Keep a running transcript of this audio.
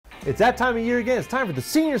It's that time of year again. It's time for the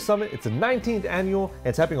Senior Summit. It's the 19th annual, and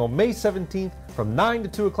it's happening on May 17th from 9 to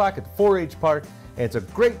 2 o'clock at the 4-H Park. And it's a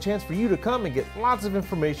great chance for you to come and get lots of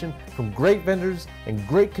information from great vendors and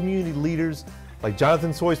great community leaders like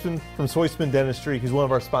Jonathan Soistman from Soistman Dentistry, who's one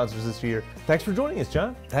of our sponsors this year. Thanks for joining us,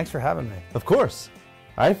 John. Thanks for having me. Of course.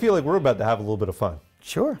 I feel like we're about to have a little bit of fun.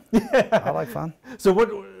 Sure. I like fun.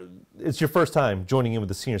 So it's your first time joining in with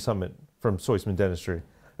the Senior Summit from Soistman Dentistry.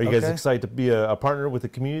 Are you guys excited to be a partner with the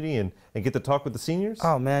community and get to talk with the seniors?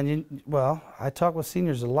 Oh man, well, I talk with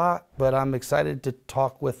seniors a lot, but I'm excited to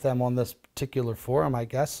talk with them on this particular forum, I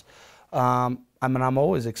guess. I mean, I'm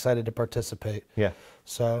always excited to participate. Yeah.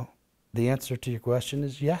 So the answer to your question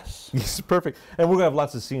is yes. Yes, perfect. And we're going to have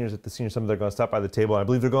lots of seniors at the Senior Summit. They're going to stop by the table. I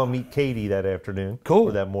believe they're going to meet Katie that afternoon. Cool.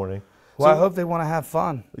 Or that morning. Well, So, I hope they want to have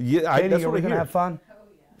fun. Yeah, Katie, that's are what we I going to hear. have fun? Oh,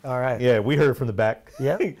 yeah. All right. Yeah, we heard it from the back.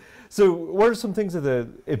 Yeah. So what are some things that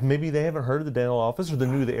if maybe they haven't heard of the dental office or they're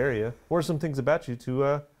new to the area, what are some things about you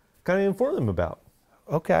to kind of inform them about?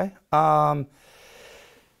 Okay.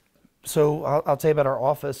 So I'll tell you about our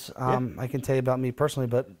office. I can tell you about me personally,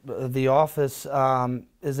 but the office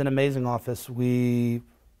is an amazing office. We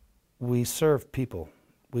serve people.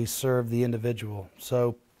 We serve the individual.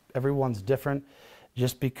 So everyone's different.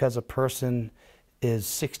 Just because a person is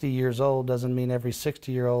 60 years old doesn't mean every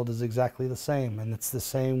 60-year-old is exactly the same, and it's the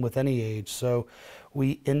same with any age. So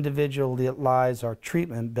we individualize our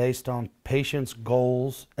treatment based on patients'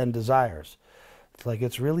 goals and desires.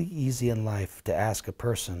 It's really easy in life to ask a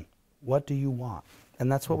person, what do you want?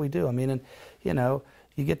 And that's what we do. I mean, and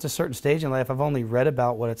you get to a certain stage in life. I've only read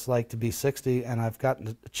about what it's like to be 60, and I've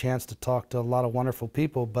gotten a chance to talk to a lot of wonderful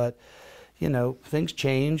people, but things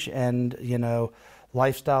change, and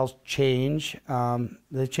lifestyles change.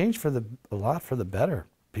 They change a lot for the better.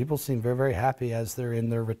 People seem very, very happy as they're in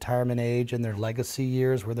their retirement age and their legacy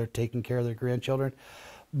years where they're taking care of their grandchildren.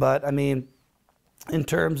 But I mean, in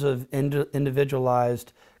terms of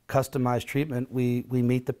individualized, customized treatment, we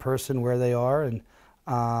meet the person where they are,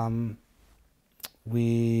 and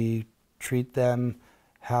we treat them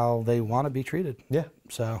how they want to be treated. Yeah.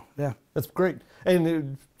 So, yeah. That's great.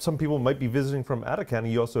 And some people might be visiting from out of county.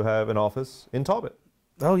 You also have an office in Talbot.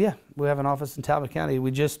 Oh yeah, we have an office in Talbot County.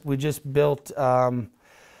 We just built,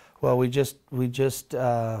 we just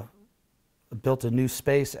built a new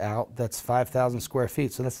space out that's 5,000 square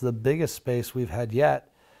feet. So that's the biggest space we've had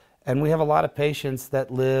yet. And we have a lot of patients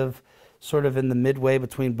that live sort of in the midway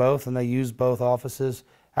between both, and they use both offices.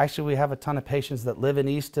 Actually, we have a ton of patients that live in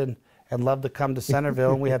Easton and love to come to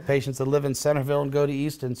Centerville, and we have patients that live in Centerville and go to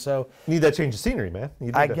Easton. So need that change of scenery, man.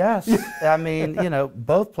 I guess. I mean,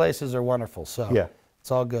 both places are wonderful. So yeah. It's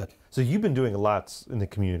all good. So you've been doing a lot in the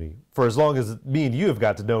community for as long as me and you have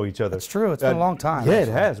got to know each other. It's true. It's been a long time. Yeah,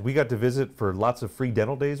 actually. It has. We got to visit for lots of free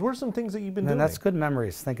dental days. What are some things that you've been doing? That's good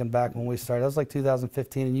memories, thinking back when we started. That was like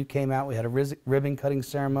 2015, and you came out. We had a ribbon cutting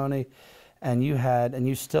ceremony, and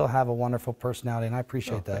you still have a wonderful personality, and I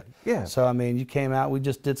appreciate that. Yeah. So, I mean, you came out. We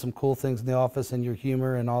just did some cool things in the office, and your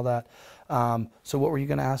humor and all that. So what were you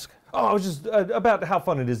going to ask? Oh, I was just about how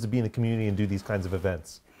fun it is to be in the community and do these kinds of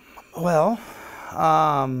events. Well,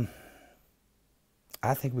 I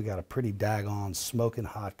think we got a pretty daggone smoking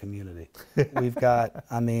hot community. We've got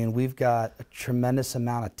a tremendous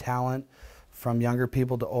amount of talent from younger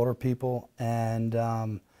people to older people, and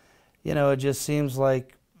it just seems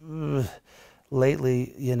like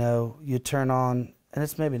lately, you turn on, and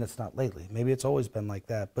it's not lately, maybe it's always been like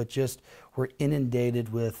that, but just we're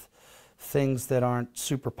inundated with things that aren't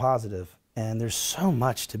super positive. And there's so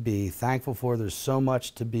much to be thankful for. There's so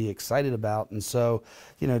much to be excited about. And so,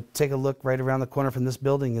 take a look right around the corner from this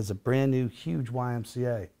building is a brand new, huge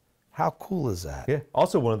YMCA. How cool is that? Yeah.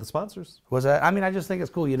 Also one of the sponsors. Was that? I mean, I just think it's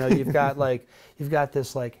cool. You've got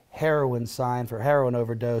this heroin sign for heroin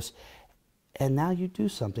overdose. And now you do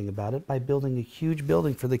something about it by building a huge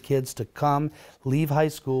building for the kids to come, leave high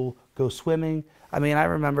school, go swimming. I mean, I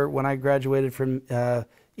remember when I graduated from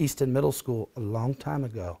Easton Middle School a long time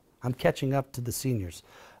ago. I'm catching up to the seniors.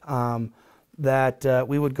 That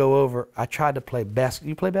we would go over. I tried to play basketball.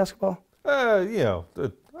 You play basketball?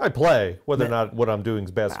 I play, whether or not what I'm doing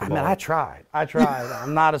is basketball. I mean, I tried.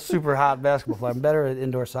 I'm not a super hot basketball player. I'm better at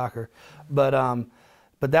indoor soccer. But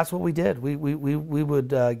that's what we did. We would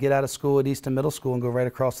get out of school at Easton Middle School and go right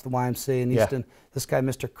across to the YMCA in Easton. This guy,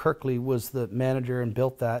 Mr. Kirkley, was the manager and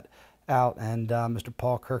built that out. And Mr.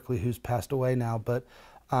 Paul Kirkley, who's passed away now. But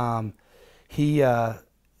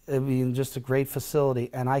I mean, just a great facility,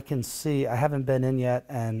 and I can see, I haven't been in yet,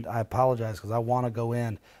 and I apologize because I want to go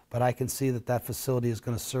in, but I can see that facility is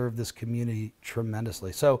going to serve this community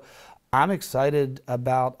tremendously. So I'm excited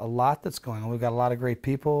about a lot that's going on. We've got a lot of great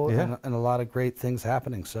people Yeah. and a lot of great things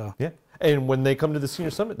happening. So Yeah. And when they come to the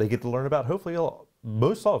Senior Summit, they get to learn about hopefully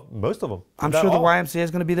most of them. I'm sure the YMCA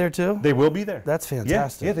is going to be there too. They will be there. That's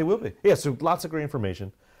fantastic. Yeah, they will be. Yeah, so lots of great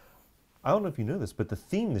information. I don't know if you know this, but the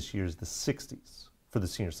theme this year is the 60s for the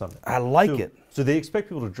Senior Summit. I like it. So they expect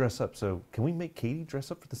people to dress up. So can we make Katie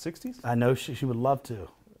dress up for the 60s? I know she would love to.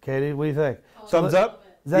 Katie, what do you think? Thumbs up?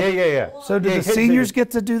 Yeah. So do Yeah, the seniors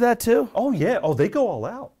get to do that too? Oh, yeah. Oh, they go all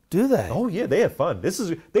out. Do they? Oh, yeah. They have fun.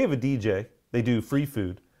 They have a DJ. They do free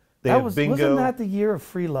food. They have bingo. Wasn't that the year of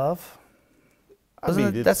free love? That's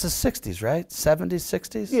the 60s, right? 70s,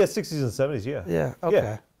 60s? Yeah, 60s and 70s, yeah. Yeah, okay.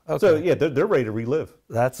 Yeah. Okay. So, yeah, they're ready to relive.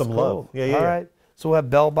 That's some cool. love. Yeah. All right. So we'll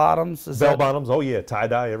have bell bottoms. Bell bottoms. Oh, yeah.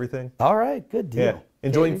 Tie-dye, everything. All right. Good deal. Yeah.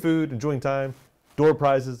 Enjoying food, enjoying time. Door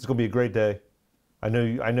prizes. It's going to be a great day. I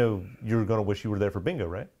know you're going to wish you were there for bingo,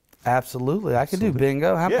 right? Absolutely. I can do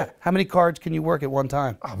bingo. How many cards can you work at one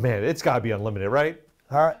time? Oh, man, it's got to be unlimited, right?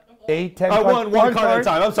 All right. 8, 10 cards. One card at a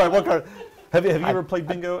time. I'm sorry, one card. Have you ever played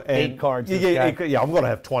bingo? 8 cards. Yeah, I'm going to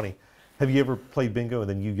have 20. Have you ever played bingo and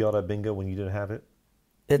then you yelled at bingo when you didn't have it?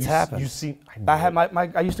 It's happened.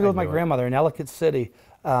 I used to go with my grandmother in Ellicott City,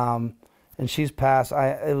 and she's passed.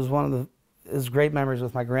 It was great memories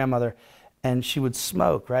with my grandmother, and she would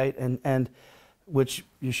smoke, right? And which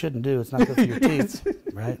you shouldn't do. It's not good for your teeth,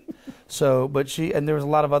 right? So, and there was a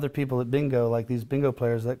lot of other people at bingo, like these bingo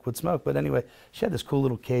players that would smoke. But anyway, she had this cool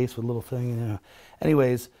little case with a little thing, you know.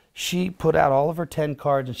 Anyways, she put out all of her 10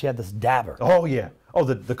 cards, and she had this dabber. Oh, yeah. Oh,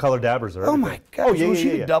 the color dabbers are everything. Oh, my God. Oh, yeah, she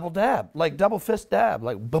could double dab, like double fist dab,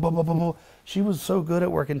 like boom, boom, boom, boom, boom. She was so good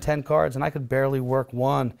at working 10 cards, and I could barely work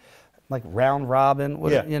one. Like round robin,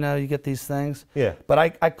 you know, you get these things. Yeah. But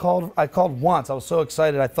I called once. I was so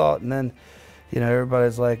excited, I thought, and then, you know,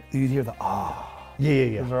 everybody's like, you hear the Yeah.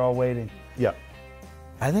 because they're all waiting. Yeah.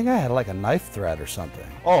 I think I had like a knife thread or something.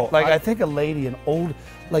 Oh, like I think a lady, an old,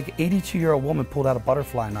 like 82-year-old woman pulled out a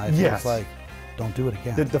butterfly knife. Yes. And was like, don't do it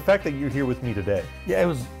again. The fact that you're here with me today. Yeah, it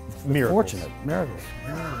was miracles. Fortunate. Miracles.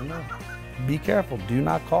 Yeah. Be careful. Do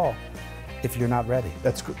not call if you're not ready.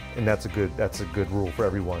 That's good, and that's a good rule for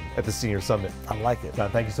everyone at the Senior Summit. I like it.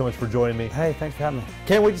 John, thank you so much for joining me. Hey, thanks for having me.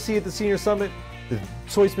 Can't wait to see you at the Senior Summit. The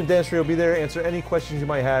Soistman Dentistry will be there, answer any questions you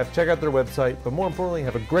might have. Check out their website, but more importantly,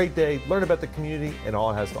 have a great day, learn about the community and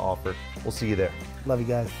all it has to offer. We'll see you there. Love you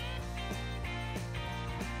guys.